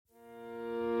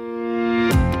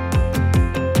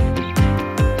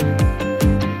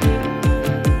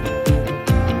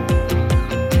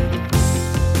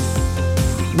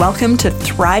Welcome to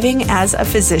Thriving as a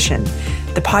Physician,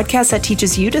 the podcast that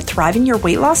teaches you to thrive in your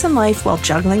weight loss and life while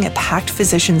juggling a packed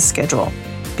physician's schedule,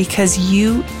 because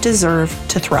you deserve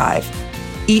to thrive.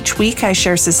 Each week, I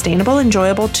share sustainable,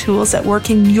 enjoyable tools that work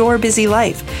in your busy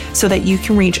life so that you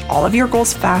can reach all of your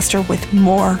goals faster with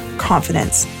more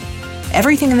confidence.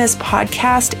 Everything in this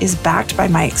podcast is backed by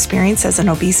my experience as an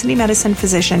obesity medicine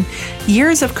physician,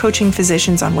 years of coaching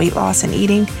physicians on weight loss and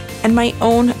eating, and my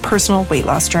own personal weight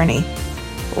loss journey.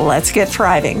 Let's get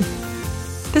thriving.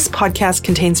 This podcast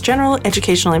contains general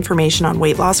educational information on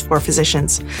weight loss for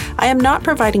physicians. I am not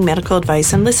providing medical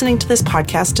advice, and listening to this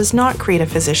podcast does not create a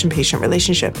physician-patient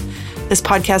relationship. This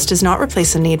podcast does not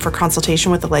replace the need for consultation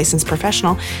with a licensed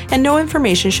professional, and no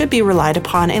information should be relied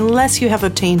upon unless you have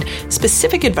obtained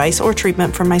specific advice or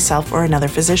treatment from myself or another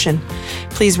physician.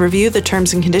 Please review the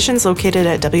terms and conditions located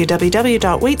at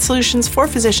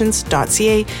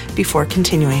www.weightsolutionsforphysicians.ca before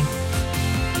continuing.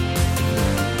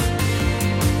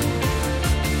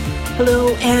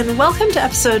 Hello, and welcome to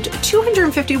episode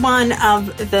 251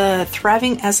 of the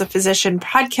Thriving as a Physician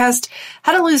podcast,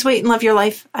 How to Lose Weight and Love Your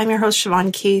Life. I'm your host,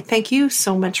 Siobhan Key. Thank you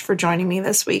so much for joining me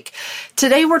this week.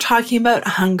 Today, we're talking about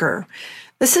hunger.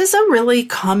 This is a really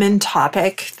common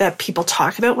topic that people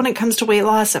talk about when it comes to weight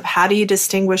loss, of how do you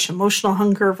distinguish emotional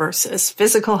hunger versus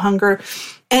physical hunger.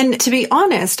 And to be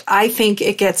honest, I think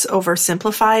it gets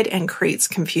oversimplified and creates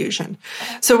confusion.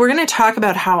 So we're going to talk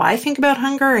about how I think about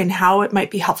hunger and how it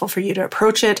might be helpful for you to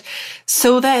approach it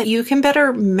so that you can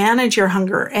better manage your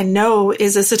hunger and know,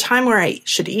 is this a time where I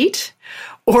should eat?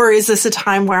 Or is this a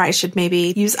time where I should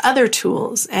maybe use other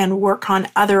tools and work on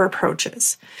other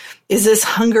approaches? Is this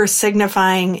hunger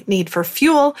signifying need for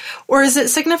fuel, or is it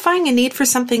signifying a need for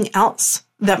something else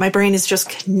that my brain is just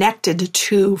connected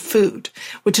to food,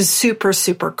 which is super,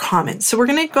 super common. So we're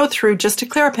going to go through just to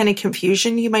clear up any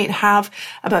confusion you might have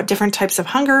about different types of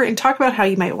hunger and talk about how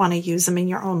you might want to use them in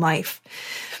your own life.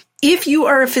 If you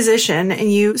are a physician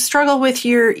and you struggle with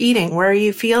your eating, where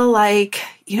you feel like,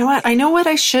 you know what, I know what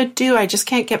I should do, I just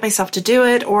can't get myself to do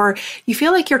it, or you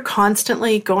feel like you're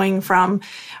constantly going from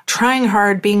trying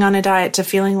hard, being on a diet, to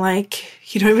feeling like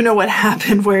you don't even know what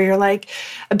happened, where you're like,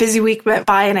 a busy week went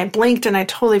by and I blinked and I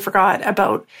totally forgot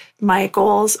about my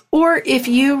goals. Or if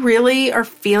you really are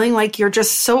feeling like you're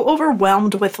just so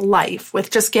overwhelmed with life, with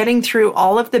just getting through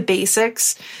all of the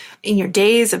basics in your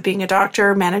days of being a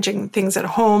doctor, managing things at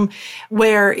home,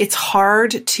 where it's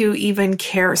hard to even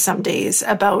care some days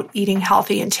about eating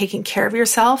healthy and taking care of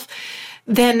yourself,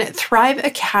 then Thrive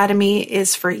Academy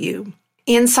is for you.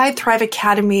 Inside Thrive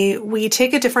Academy, we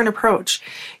take a different approach.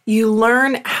 You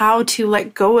learn how to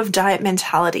let go of diet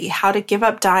mentality, how to give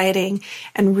up dieting,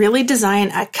 and really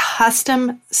design a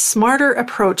custom, smarter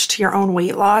approach to your own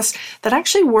weight loss that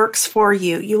actually works for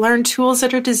you. You learn tools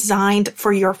that are designed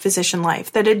for your physician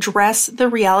life, that address the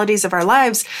realities of our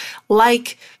lives,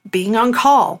 like being on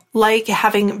call, like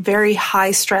having very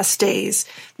high stress days,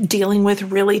 dealing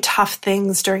with really tough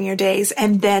things during your days,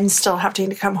 and then still having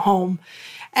to come home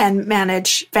and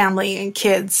manage family and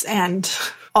kids and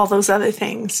all those other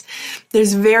things.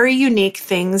 There's very unique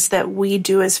things that we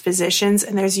do as physicians,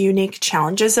 and there's unique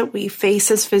challenges that we face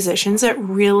as physicians that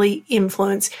really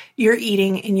influence your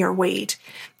eating and your weight.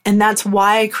 And that's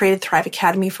why I created Thrive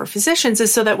Academy for physicians,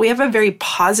 is so that we have a very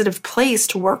positive place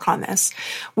to work on this,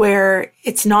 where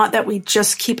it's not that we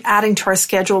just keep adding to our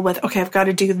schedule with, okay, I've got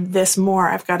to do this more,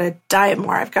 I've got to diet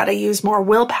more, I've got to use more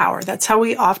willpower. That's how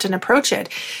we often approach it.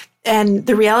 And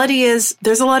the reality is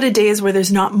there's a lot of days where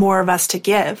there's not more of us to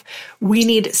give. We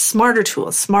need smarter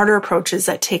tools, smarter approaches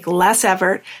that take less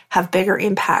effort, have bigger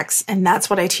impacts. And that's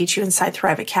what I teach you inside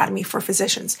Thrive Academy for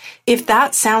physicians. If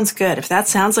that sounds good, if that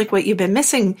sounds like what you've been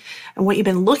missing and what you've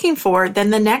been looking for, then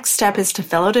the next step is to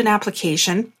fill out an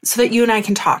application so that you and I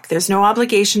can talk. There's no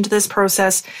obligation to this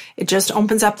process. It just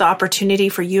opens up the opportunity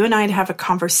for you and I to have a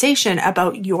conversation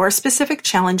about your specific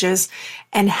challenges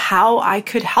and how I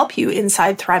could help you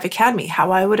inside Thrive Academy,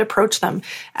 how I would approach them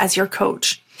as your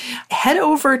coach. Head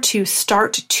over to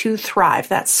Start to Thrive.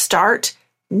 That's start,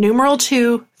 numeral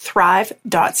 2,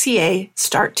 thrive.ca,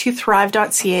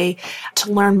 start2thrive.ca,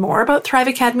 to learn more about Thrive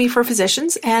Academy for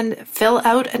physicians and fill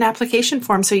out an application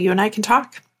form so you and I can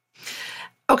talk.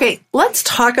 Okay, let's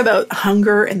talk about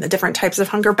hunger and the different types of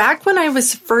hunger. Back when I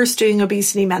was first doing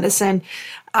obesity medicine,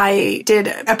 I did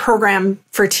a program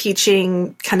for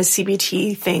teaching kind of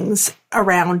CBT things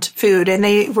around food, and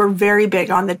they were very big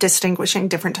on the distinguishing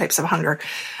different types of hunger,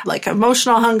 like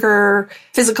emotional hunger,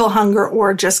 physical hunger,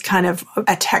 or just kind of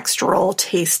a textural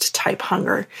taste type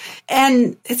hunger.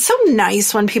 And it's so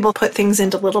nice when people put things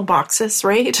into little boxes,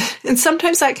 right? And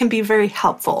sometimes that can be very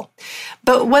helpful.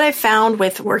 But what I found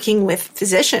with working with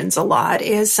physicians a lot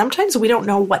is sometimes we don't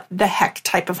know what the heck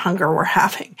type of hunger we're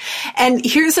having. And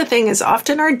here's the thing is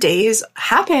often our days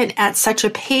happen at such a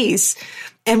pace,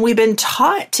 and we've been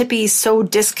taught to be so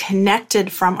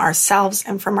disconnected from ourselves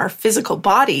and from our physical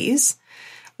bodies,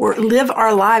 or live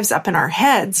our lives up in our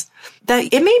heads,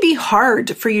 that it may be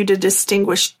hard for you to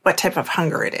distinguish what type of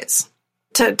hunger it is.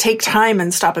 To take time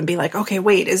and stop and be like, okay,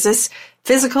 wait, is this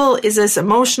physical? Is this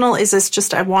emotional? Is this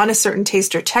just I want a certain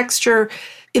taste or texture?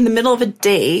 In the middle of a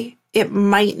day, it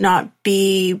might not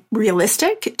be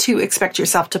realistic to expect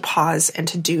yourself to pause and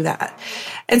to do that.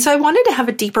 And so I wanted to have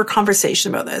a deeper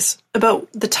conversation about this, about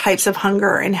the types of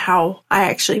hunger and how I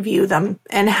actually view them,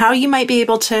 and how you might be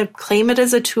able to claim it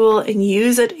as a tool and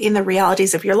use it in the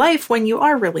realities of your life when you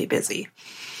are really busy.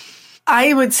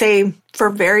 I would say for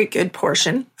a very good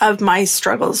portion of my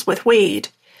struggles with Wade,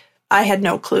 I had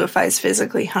no clue if I was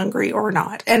physically hungry or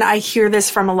not. And I hear this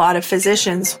from a lot of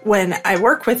physicians when I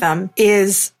work with them,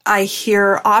 is I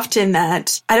hear often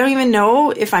that I don't even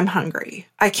know if I'm hungry.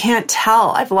 I can't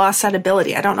tell. I've lost that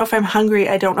ability. I don't know if I'm hungry.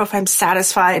 I don't know if I'm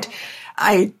satisfied.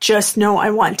 I just know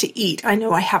I want to eat. I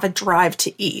know I have a drive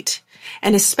to eat.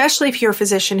 And especially if you're a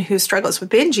physician who struggles with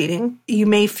binge eating, you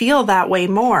may feel that way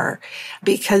more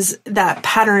because that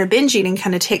pattern of binge eating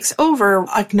kind of takes over,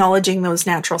 acknowledging those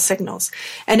natural signals.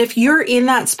 And if you're in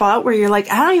that spot where you're like,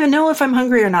 I don't even know if I'm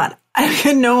hungry or not, I don't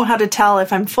even know how to tell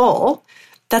if I'm full,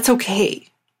 that's okay.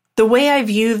 The way I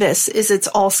view this is it's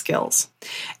all skills.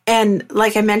 And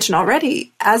like I mentioned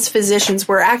already, as physicians,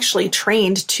 we're actually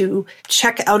trained to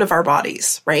check out of our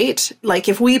bodies, right? Like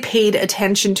if we paid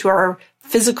attention to our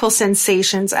physical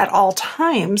sensations at all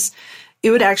times,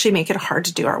 it would actually make it hard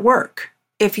to do our work.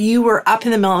 If you were up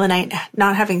in the middle of the night,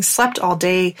 not having slept all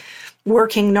day,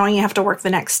 working, knowing you have to work the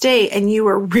next day, and you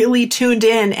were really tuned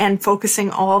in and focusing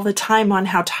all the time on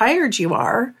how tired you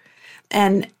are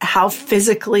and how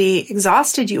physically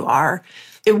exhausted you are,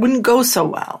 it wouldn't go so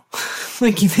well.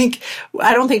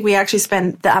 I don't think we actually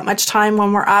spend that much time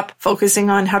when we're up focusing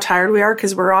on how tired we are,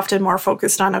 because we're often more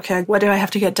focused on, okay, what do I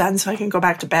have to get done so I can go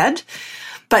back to bed?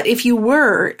 But if you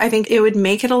were, I think it would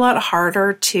make it a lot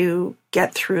harder to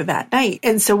get through that night.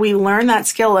 And so we learn that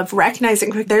skill of recognizing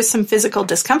there's some physical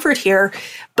discomfort here,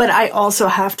 but I also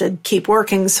have to keep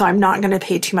working, so I'm not going to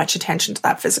pay too much attention to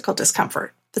that physical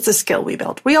discomfort. That's a skill we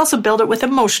build. We also build it with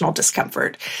emotional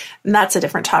discomfort. And that's a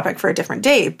different topic for a different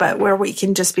day, but where we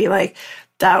can just be like,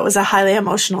 that was a highly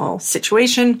emotional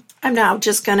situation. I'm now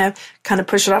just going to kind of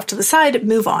push it off to the side,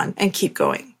 move on, and keep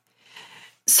going.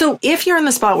 So if you're in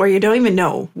the spot where you don't even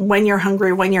know when you're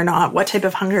hungry, when you're not, what type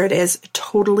of hunger it is,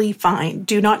 totally fine.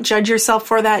 Do not judge yourself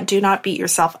for that. Do not beat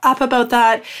yourself up about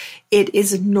that. It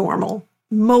is normal.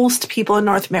 Most people in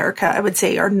North America, I would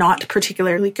say, are not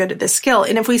particularly good at this skill.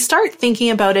 And if we start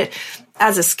thinking about it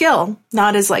as a skill,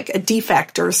 not as like a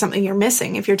defect or something you're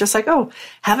missing, if you're just like, oh,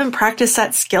 haven't practiced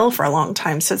that skill for a long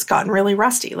time, so it's gotten really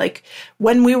rusty. Like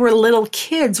when we were little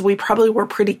kids, we probably were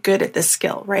pretty good at this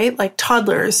skill, right? Like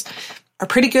toddlers are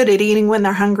pretty good at eating when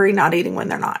they're hungry, not eating when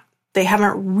they're not. They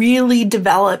haven't really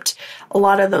developed a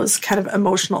lot of those kind of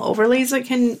emotional overlays that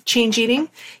can change eating.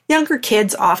 Younger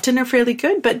kids often are fairly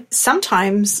good, but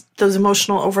sometimes those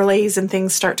emotional overlays and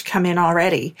things start to come in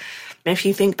already. If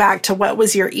you think back to what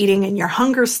was your eating and your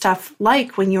hunger stuff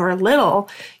like when you were little,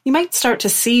 you might start to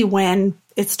see when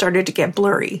it started to get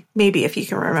blurry, maybe if you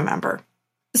can remember.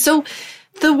 So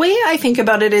the way I think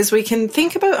about it is we can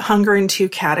think about hunger in two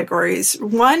categories.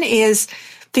 One is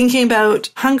thinking about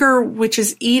hunger, which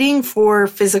is eating for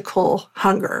physical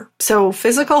hunger. So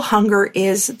physical hunger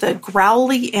is the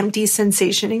growly, empty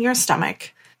sensation in your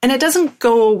stomach, and it doesn't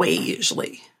go away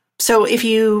usually. So if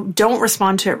you don't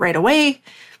respond to it right away,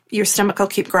 your stomach will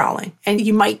keep growling, and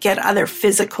you might get other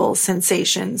physical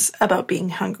sensations about being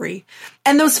hungry.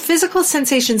 And those physical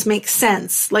sensations make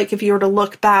sense. Like if you were to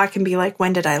look back and be like,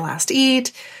 when did I last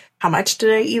eat? How much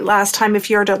did I eat last time?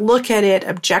 If you were to look at it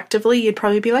objectively, you'd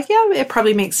probably be like, yeah, it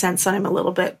probably makes sense that I'm a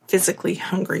little bit physically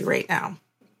hungry right now.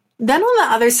 Then on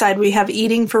the other side, we have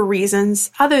eating for reasons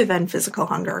other than physical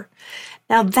hunger.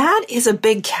 Now that is a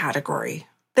big category.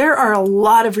 There are a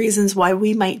lot of reasons why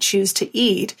we might choose to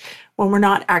eat when we're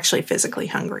not actually physically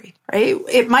hungry, right?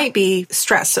 It might be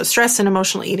stress. So stress and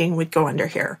emotional eating would go under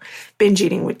here. Binge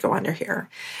eating would go under here.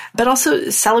 But also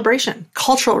celebration,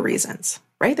 cultural reasons.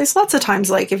 right? There's lots of times,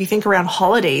 like if you think around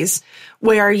holidays,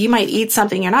 where you might eat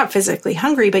something, you're not physically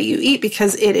hungry, but you eat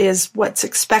because it is what's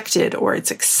expected, or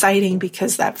it's exciting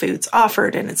because that food's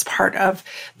offered and it's part of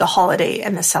the holiday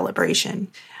and the celebration.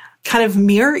 Kind of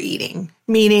mirror eating,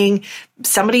 meaning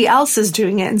somebody else is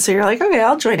doing it. And so you're like, okay,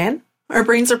 I'll join in. Our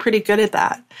brains are pretty good at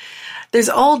that. There's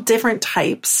all different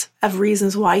types of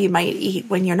reasons why you might eat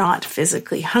when you're not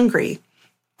physically hungry.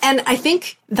 And I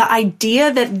think the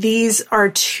idea that these are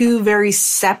two very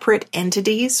separate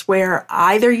entities where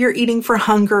either you're eating for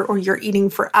hunger or you're eating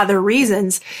for other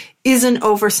reasons is an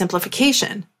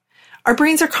oversimplification. Our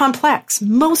brains are complex.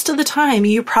 Most of the time,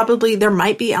 there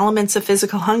might be elements of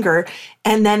physical hunger,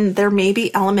 and then there may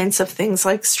be elements of things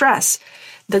like stress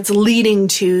that's leading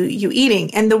to you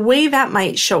eating. And the way that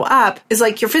might show up is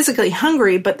like you're physically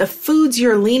hungry, but the foods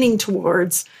you're leaning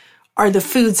towards are the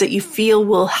foods that you feel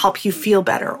will help you feel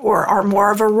better or are more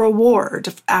of a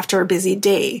reward after a busy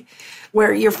day,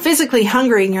 where you're physically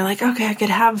hungry and you're like, okay, I could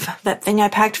have that thing I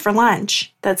packed for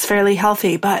lunch that's fairly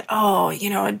healthy, but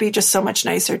it'd be just so much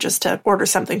nicer just to order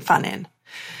something fun in.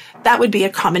 That would be a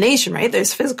combination, right?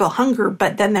 There's physical hunger,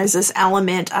 but then there's this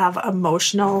element of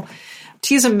emotional,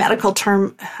 to use a medical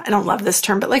term, I don't love this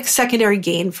term, but like secondary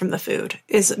gain from the food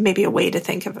is maybe a way to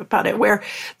think about it, where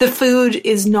the food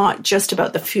is not just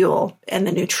about the fuel and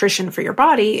the nutrition for your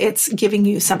body, it's giving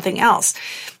you something else.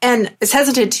 And it's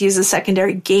hesitant to use a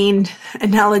secondary gain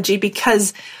analogy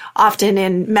because often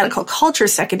in medical culture,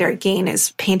 secondary gain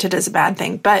is painted as a bad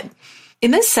thing. But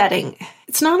in this setting,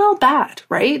 it's not all bad,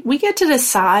 right? We get to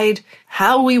decide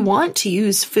how we want to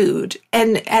use food.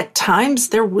 And at times,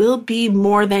 there will be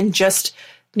more than just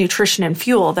nutrition and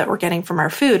fuel that we're getting from our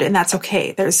food. And that's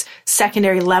okay. There's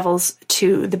secondary levels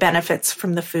to the benefits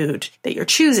from the food that you're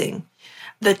choosing.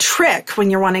 The trick when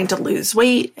you're wanting to lose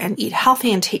weight and eat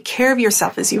healthy and take care of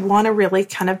yourself is you want to really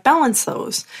kind of balance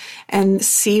those and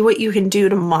see what you can do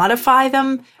to modify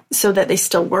them so that they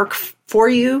still work for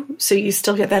you, so you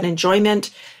still get that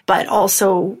enjoyment, but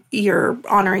also you're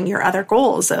honoring your other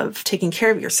goals of taking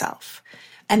care of yourself.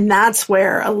 And that's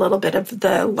where a little bit of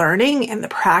the learning and the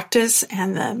practice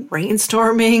and the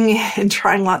brainstorming and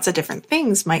trying lots of different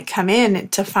things might come in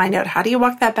to find out, how do you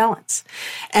walk that balance?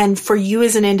 And for you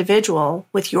as an individual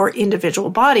with your individual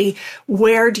body,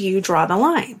 where do you draw the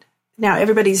line? Now,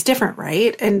 everybody's different,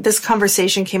 right? And this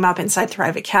conversation came up inside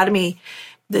Thrive Academy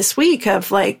this week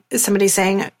of like somebody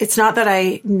saying, it's not that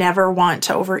I never want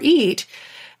to overeat,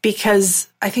 because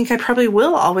I think I probably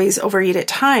will always overeat at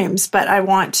times, but I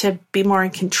want to be more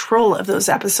in control of those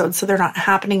episodes so they're not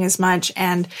happening as much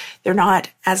and they're not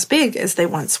as big as they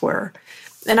once were.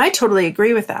 And I totally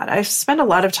agree with that. I've spent a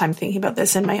lot of time thinking about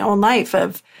this in my own life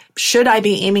of, should I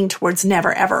be aiming towards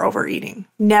never, ever overeating,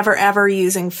 never, ever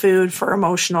using food for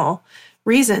emotional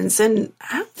reasons? And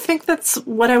I don't think that's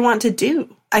what I want to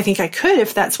do. I think I could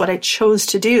if that's what I chose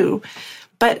to do.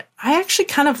 But I actually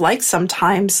kind of like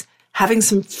sometimes having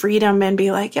some freedom and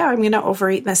be like, yeah, I'm going to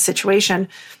overeat in this situation,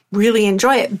 really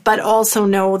enjoy it, but also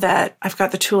know that I've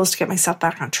got the tools to get myself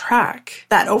back on track.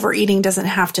 That overeating doesn't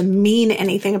have to mean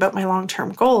anything about my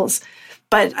long-term goals.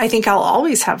 But I think I'll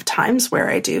always have times where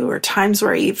I do, or times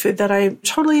where I eat food that I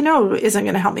totally know isn't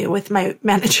going to help me with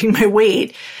managing my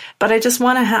weight, but I just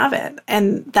want to have it.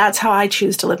 And that's how I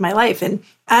choose to live my life. And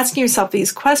asking yourself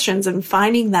these questions and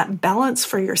finding that balance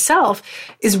for yourself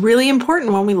is really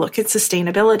important when we look at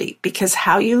sustainability, because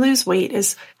how you lose weight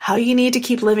is how you need to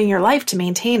keep living your life to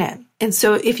maintain it. And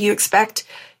so if you expect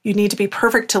you need to be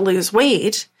perfect to lose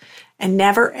weight, and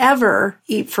never, ever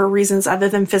eat for reasons other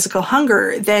than physical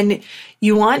hunger, then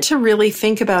you want to really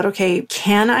think about, okay,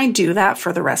 can I do that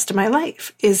for the rest of my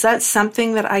life? Is that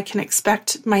something that I can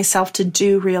expect myself to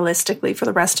do realistically for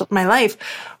the rest of my life?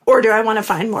 Or do I want to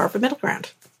find more of a middle ground?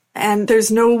 And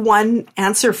there's no one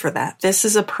answer for that. This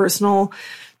is a personal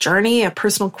journey, a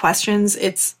personal questions.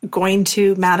 It's going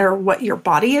to matter what your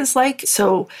body is like.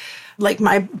 So like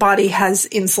my body has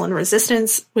insulin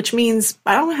resistance, which means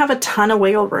I don't have a ton of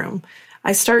wiggle room.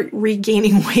 I start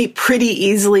regaining weight pretty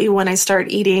easily when I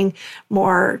start eating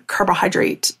more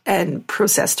carbohydrate and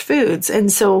processed foods.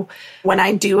 And so when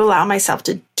I do allow myself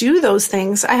to do those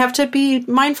things, I have to be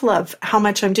mindful of how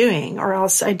much I'm doing, or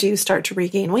else I do start to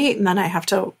regain weight and then I have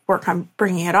to work on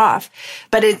bringing it off.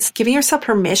 But it's giving yourself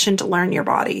permission to learn your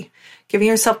body, giving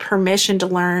yourself permission to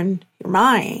learn your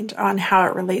mind on how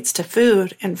it relates to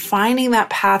food, and finding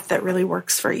that path that really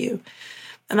works for you.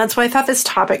 And that's why I thought this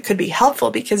topic could be helpful,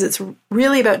 because it's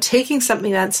really about taking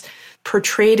something that's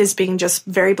portrayed as being just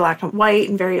very black and white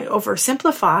and very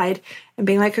oversimplified and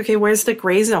being like, okay, where's the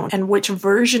gray zone and which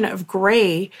version of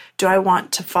gray do I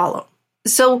want to follow?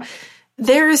 So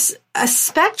there's a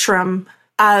spectrum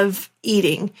of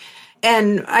eating.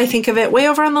 And I think of it way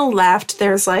over on the left.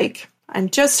 There's like, I'm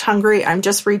just hungry. I'm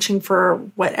just reaching for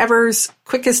whatever's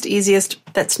quickest, easiest,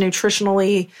 that's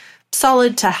nutritionally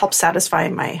solid to help satisfy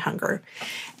my hunger.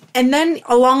 And then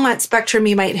along that spectrum,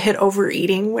 you might hit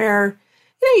overeating where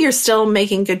you're still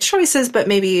making good choices, but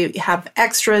maybe you have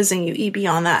extras and you eat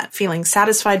beyond that feeling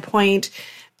satisfied point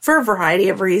for a variety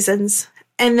of reasons.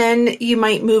 And then you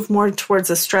might move more towards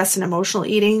a stress and emotional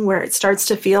eating where it starts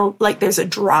to feel like there's a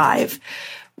drive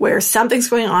where something's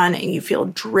going on and you feel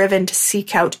driven to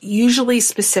seek out usually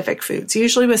specific foods.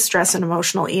 Usually with stress and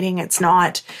emotional eating, it's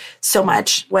not so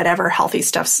much whatever healthy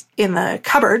stuff's in the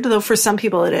cupboard, though for some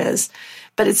people it is.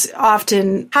 But it's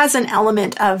often has an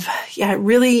element of, I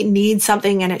really need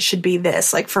something and it should be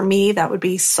this. Like for me, that would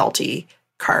be salty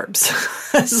carbs.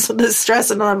 So the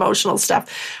stress and the emotional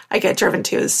stuff I get driven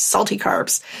to is salty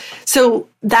carbs. So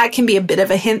that can be a bit of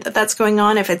a hint that that's going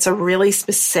on. If it's a really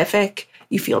specific,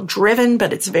 you feel driven,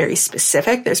 but it's very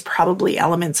specific, there's probably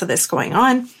elements of this going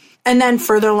on. And then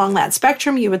further along that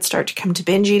spectrum, you would start to come to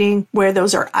binge eating, where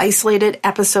those are isolated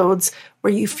episodes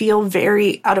where you feel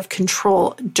very out of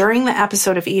control during the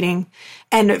episode of eating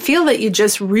and feel that you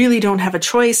just really don't have a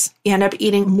choice. You end up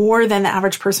eating more than the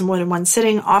average person would in one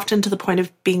sitting, often to the point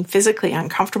of being physically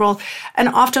uncomfortable and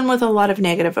often with a lot of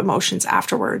negative emotions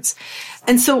afterwards.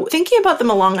 And so thinking about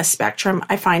them along a spectrum,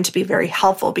 I find to be very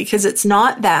helpful because it's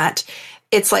not that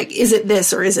it's like, is it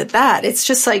this or is it that? It's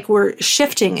just like we're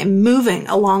shifting and moving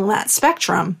along that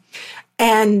spectrum.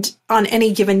 And on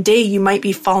any given day, you might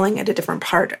be falling at a different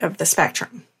part of the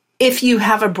spectrum. If you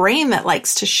have a brain that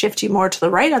likes to shift you more to the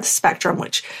right of the spectrum,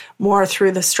 which more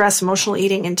through the stress, emotional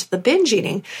eating into the binge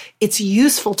eating, it's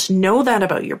useful to know that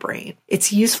about your brain.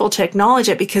 It's useful to acknowledge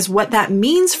it because what that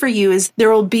means for you is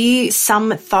there will be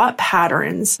some thought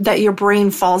patterns that your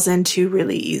brain falls into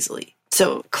really easily.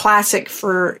 So classic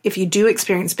for if you do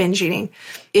experience binge eating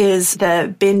is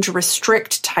the binge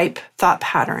restrict type thought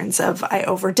patterns of I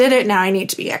overdid it, now I need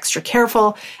to be extra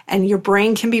careful. And your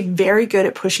brain can be very good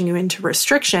at pushing you into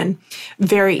restriction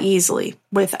very easily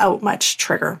without much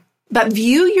trigger. But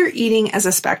view your eating as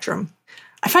a spectrum.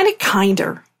 I find it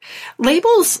kinder.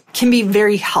 Labels can be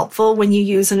very helpful when you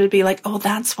use them to be like, oh,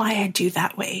 that's why I do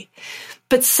that way.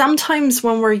 But sometimes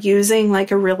when we're using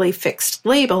like a really fixed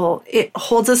label, it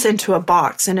holds us into a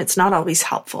box and it's not always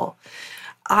helpful.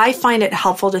 I find it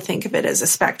helpful to think of it as a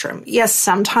spectrum. Yes,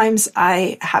 sometimes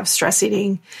I have stress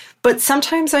eating, but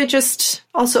sometimes I just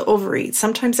also overeat.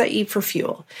 Sometimes I eat for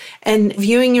fuel. And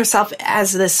viewing yourself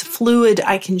as this fluid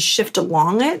I can shift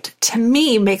along it, to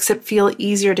me, makes it feel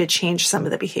easier to change some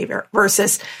of the behavior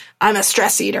versus I'm a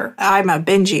stress eater, I'm a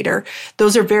binge eater.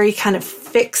 Those are very kind of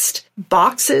fixed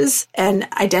boxes and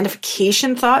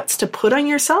identification thoughts to put on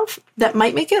yourself that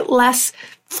might make it less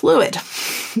fluid.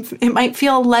 It might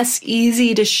feel less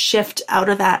easy to shift out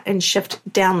of that and shift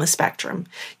down the spectrum.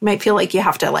 You might feel like you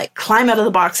have to like climb out of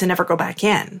the box and never go back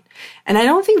in. And I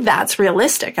don't think that's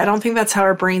realistic. I don't think that's how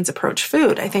our brains approach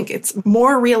food. I think it's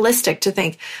more realistic to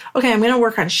think, okay, I'm going to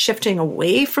work on shifting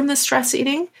away from the stress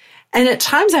eating. And at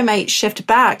times I might shift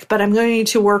back, but I'm going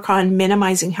to work on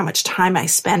minimizing how much time I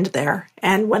spend there.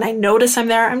 And when I notice I'm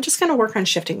there, I'm just going to work on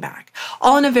shifting back,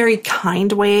 all in a very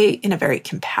kind way, in a very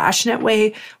compassionate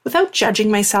way, without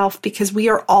judging myself, because we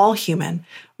are all human.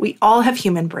 We all have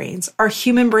human brains. Our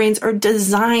human brains are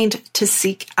designed to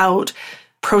seek out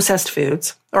processed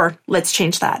foods, or let's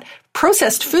change that.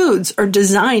 Processed foods are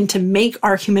designed to make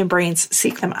our human brains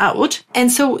seek them out.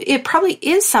 And so it probably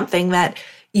is something that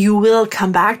you will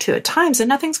come back to at times and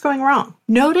nothing's going wrong.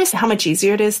 Notice how much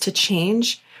easier it is to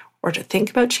change or to think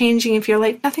about changing if you're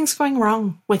like, nothing's going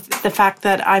wrong with the fact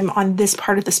that I'm on this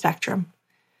part of the spectrum.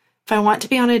 If I want to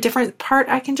be on a different part,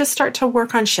 I can just start to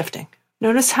work on shifting.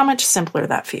 Notice how much simpler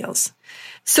that feels.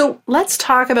 So let's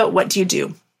talk about what do you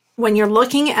do. When you're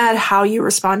looking at how you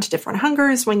respond to different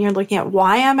hungers, when you're looking at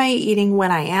why am I eating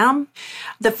when I am,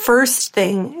 the first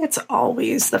thing, it's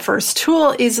always the first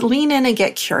tool, is lean in and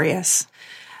get curious.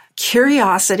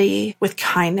 Curiosity with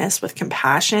kindness, with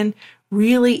compassion,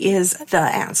 really is the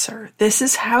answer. This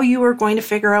is how you are going to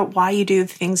figure out why you do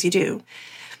the things you do.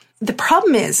 The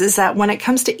problem is that when it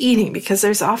comes to eating, because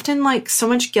there's often like so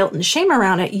much guilt and shame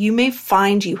around it, you may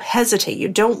find you hesitate. You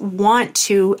don't want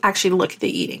to actually look at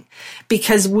the eating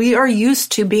because we are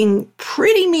used to being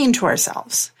pretty mean to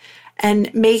ourselves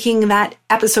and making that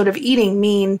episode of eating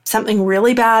mean something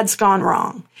really bad's gone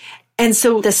wrong. And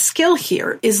so the skill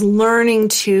here is learning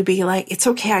to be like, it's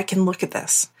okay, I can look at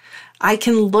this. I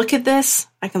can look at this.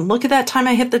 I can look at that time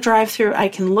I hit the drive-thru. I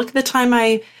can look at the time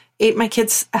I ate my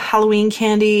kids' Halloween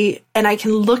candy, and I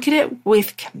can look at it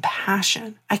with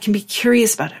compassion. I can be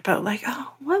curious about it, about like,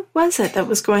 oh, what was it that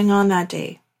was going on that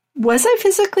day? Was I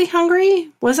physically hungry?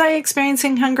 Was I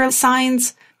experiencing hunger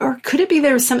signs? Or could it be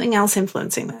there was something else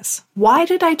influencing this? Why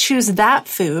did I choose that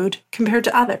food compared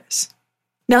to others?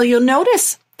 Now, you'll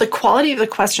notice the quality of the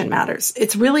question matters.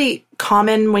 It's really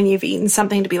common when you've eaten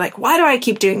something to be like, why do I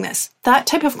keep doing this? That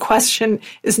type of question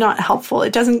is not helpful.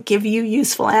 It doesn't give you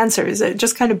useful answers. It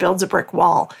just kind of builds a brick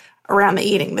wall around the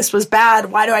eating. This was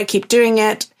bad. Why do I keep doing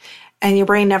it? And your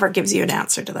brain never gives you an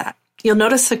answer to that. You'll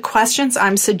notice the questions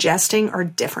I'm suggesting are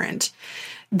different.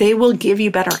 They will give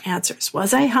you better answers.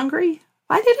 Was I hungry?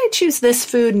 Why did I choose this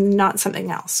food and not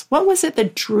something else? What was it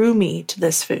that drew me to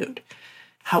this food?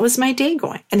 How was my day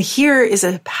going? And here is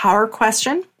a power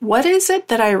question. What is it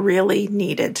that I really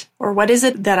needed? Or what is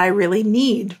it that I really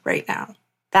need right now?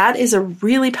 That is a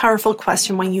really powerful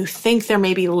question when you think there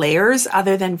may be layers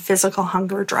other than physical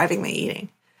hunger driving the eating.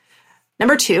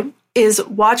 Number 2 is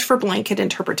watch for blanket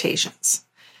interpretations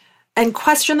and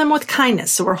question them with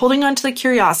kindness. So we're holding on to the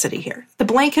curiosity here. The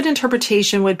blanket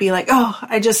interpretation would be like,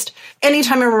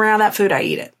 anytime I'm around that food, I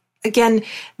eat it. Again,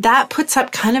 that puts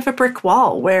up kind of a brick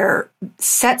wall where it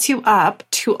sets you up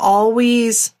to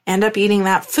always end up eating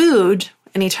that food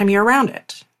anytime you're around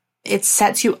it. It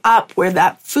sets you up where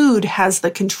that food has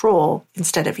the control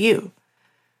instead of you.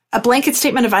 A blanket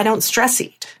statement of I don't stress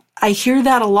eat. I hear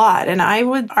that a lot. And I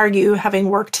would argue, having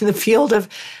worked in the field of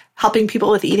helping people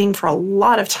with eating for a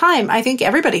lot of time, I think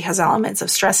everybody has elements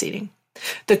of stress eating.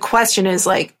 The question is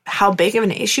like, how big of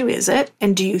an issue is it?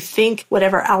 And do you think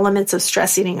whatever elements of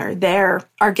stress eating are there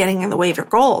are getting in the way of your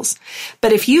goals?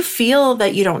 But if you feel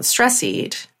that you don't stress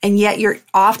eat, and yet you're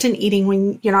often eating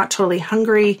when you're not totally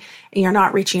hungry and you're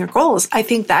not reaching your goals, I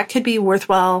think that could be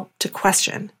worthwhile to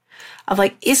question. Of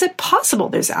like, is it possible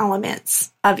there's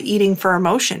elements of eating for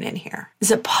emotion in here? Is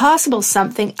it possible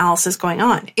something else is going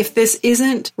on? If this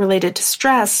isn't related to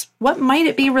stress, what might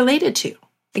it be related to?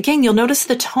 Again, you'll notice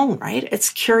the tone, right? It's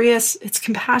curious, it's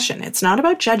compassion. It's not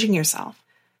about judging yourself.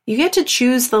 You get to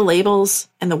choose the labels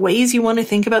and the ways you want to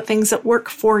think about things that work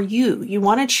for you. You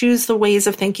want to choose the ways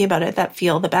of thinking about it that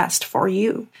feel the best for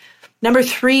you. Number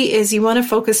 3 is you want to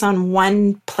focus on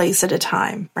one place at a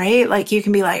time, right? Like you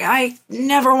can be like, I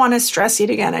never want to stress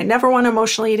eat again. I never want to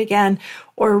emotionally eat again.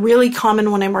 Or really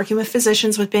common when I'm working with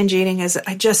physicians with binge eating is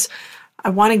I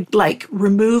want to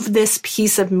remove this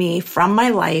piece of me from my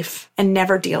life and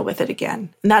never deal with it again.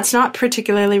 And that's not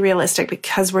particularly realistic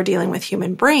because we're dealing with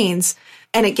human brains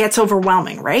and it gets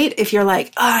overwhelming, right? If you're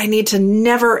like, I need to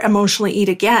never emotionally eat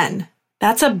again.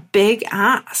 That's a big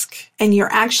ask. And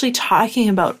you're actually talking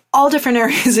about all different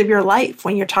areas of your life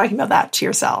when you're talking about that to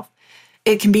yourself.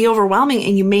 It can be overwhelming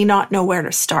and you may not know where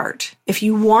to start. If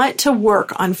you want to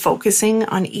work on focusing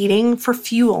on eating for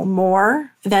fuel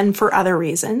more than for other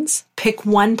reasons, pick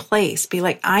one place. Be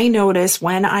like, I notice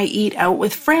when I eat out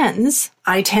with friends,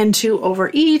 I tend to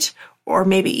overeat or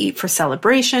maybe eat for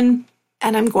celebration.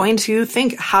 And I'm going to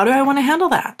think, how do I want to handle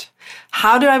that?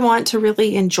 How do I want to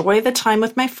really enjoy the time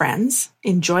with my friends,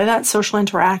 enjoy that social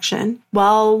interaction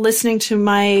while listening to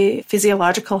my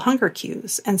physiological hunger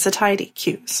cues and satiety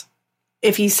cues?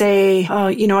 If you say,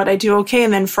 you know what, I do okay.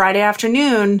 And then Friday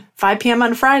afternoon, 5 p.m.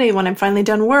 on Friday, when I'm finally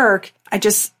done work, I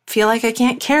just feel like I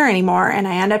can't care anymore. And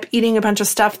I end up eating a bunch of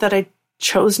stuff that I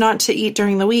chose not to eat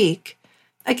during the week.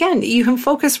 Again, you can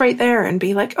focus right there and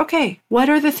be like, okay, what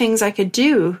are the things I could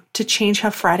do to change how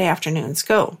Friday afternoons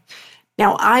go?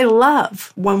 Now, I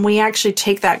love when we actually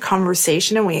take that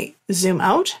conversation and we zoom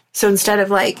out. So instead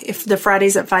of if the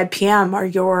Fridays at 5 p.m. are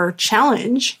your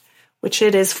challenge, which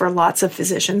it is for lots of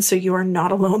physicians, so you are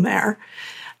not alone there.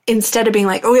 Instead of being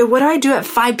like, okay, what do I do at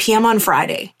 5 p.m. on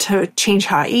Friday to change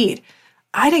how I eat?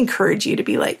 I'd encourage you to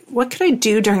be like, what could I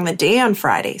do during the day on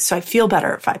Friday so I feel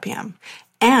better at 5 p.m.?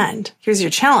 And here's your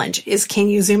challenge is, can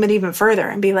you zoom it even further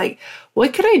and be like,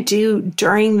 what could I do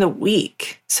during the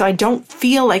week so I don't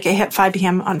feel like I hit 5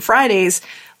 p.m. on Fridays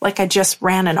like I just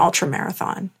ran an ultra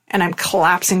marathon and I'm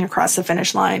collapsing across the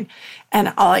finish line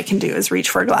and all I can do is reach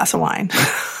for a glass of wine.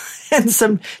 And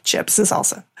some chips and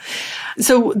salsa.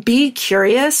 So be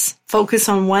curious, focus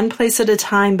on one place at a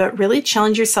time, but really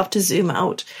challenge yourself to zoom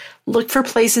out. Look for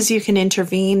places you can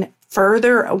intervene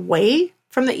further away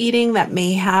from the eating that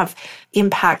may have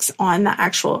impacts on the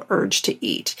actual urge to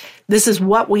eat. This is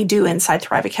what we do inside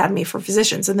Thrive Academy for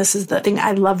physicians. And this is the thing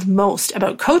I love most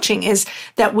about coaching is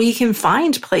that we can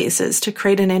find places to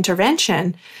create an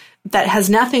intervention that has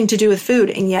nothing to do with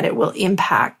food, and yet it will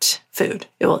impact food.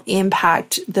 It will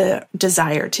impact the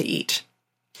desire to eat.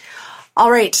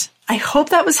 All right. I hope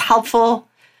that was helpful.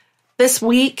 this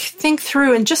week, think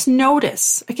through and just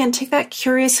notice. Again, take that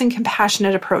curious and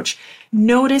compassionate approach.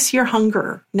 Notice your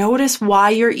hunger. Notice why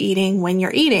you're eating when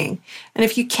you're eating. And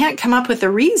if you can't come up with a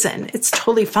reason, it's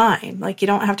totally fine. Like, you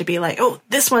don't have to be like, oh,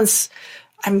 this one's,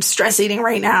 I'm stress eating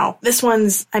right now. This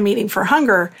one's, I'm eating for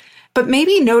hunger. But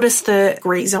maybe notice the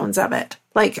gray zones of it.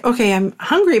 Like, okay, I'm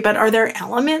hungry, but are there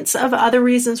elements of other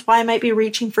reasons why I might be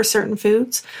reaching for certain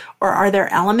foods? Or are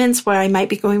there elements where I might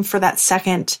be going for that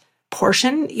second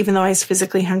portion, even though I was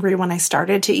physically hungry when I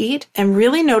started to eat? And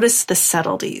really notice the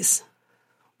subtleties.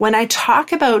 When I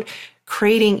talk about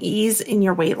creating ease in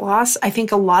your weight loss, I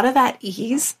think a lot of that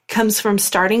ease comes from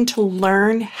starting to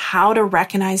learn how to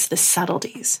recognize the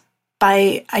subtleties.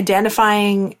 By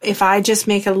identifying, if I just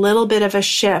make a little bit of a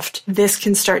shift, this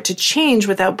can start to change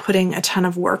without putting a ton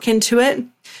of work into it.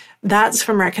 That's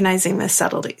from recognizing the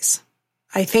subtleties.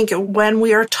 I think when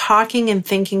we are talking and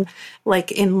thinking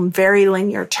like in very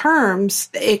linear terms,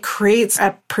 it creates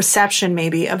a perception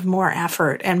maybe of more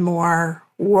effort and more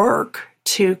work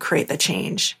to create the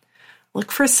change.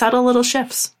 Look for subtle little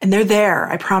shifts. And they're there.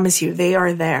 I promise you, they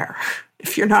are there.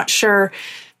 If you're not sure,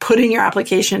 put in your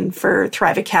application for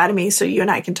Thrive Academy so you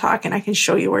and I can talk and I can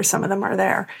show you where some of them are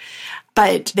there.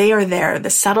 But they are there, the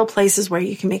subtle places where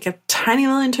you can make a tiny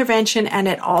little intervention and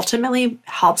it ultimately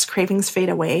helps cravings fade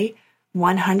away.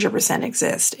 100%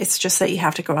 exist. It's just that you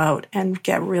have to go out and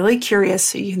get really curious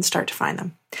so you can start to find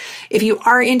them. If you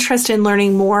are interested in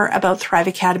learning more about Thrive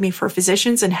Academy for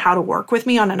Physicians and how to work with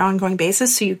me on an ongoing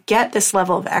basis so you get this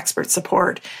level of expert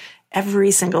support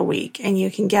every single week and you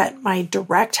can get my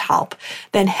direct help,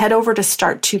 then head over to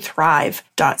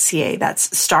start2thrive.ca.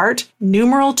 That's start,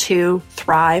 numeral 2,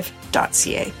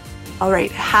 thrive.ca. All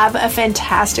right. Have a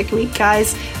fantastic week,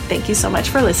 guys. Thank you so much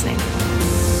for listening.